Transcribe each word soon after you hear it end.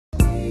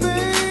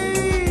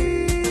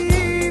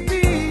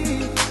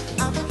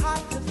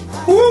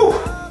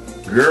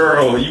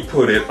Girl, you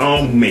put it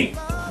on me.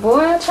 Boy,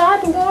 I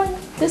tried to warn you.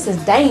 This is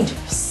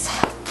dangerous.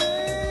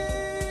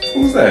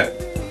 Who's that?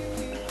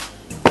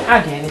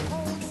 I get it.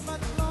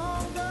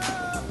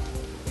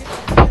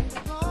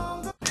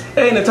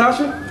 Hey,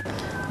 Natasha.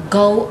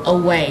 Go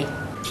away.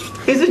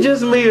 Is it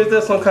just me or is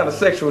there some kind of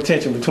sexual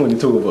tension between the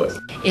two of us?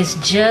 It's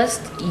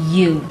just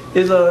you.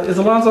 Is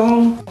Alonzo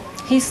home?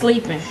 He's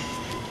sleeping.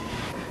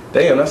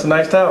 Damn, that's a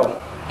nice towel.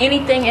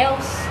 Anything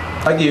else?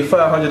 I give you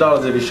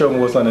 $500 if you show me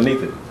what's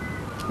underneath it.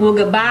 Will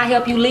goodbye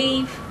help you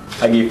leave?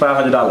 I give you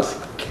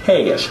 $500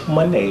 cash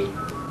money.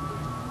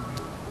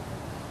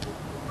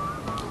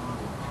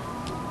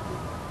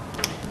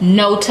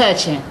 No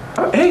touching.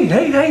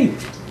 Hey.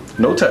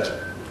 No touching.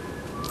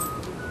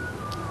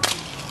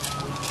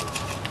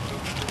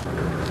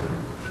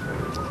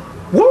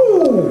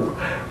 Woo!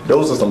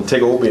 Those are some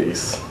tick old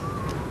bitties.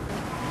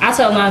 I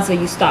tell Lonzo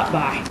you stopped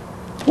by.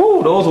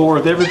 Woo, those are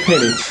worth every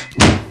penny.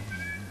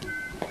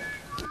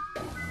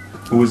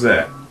 Who was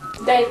that?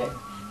 David.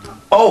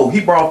 Oh,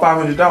 he borrowed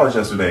 $500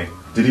 yesterday.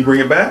 Did he bring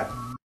it back?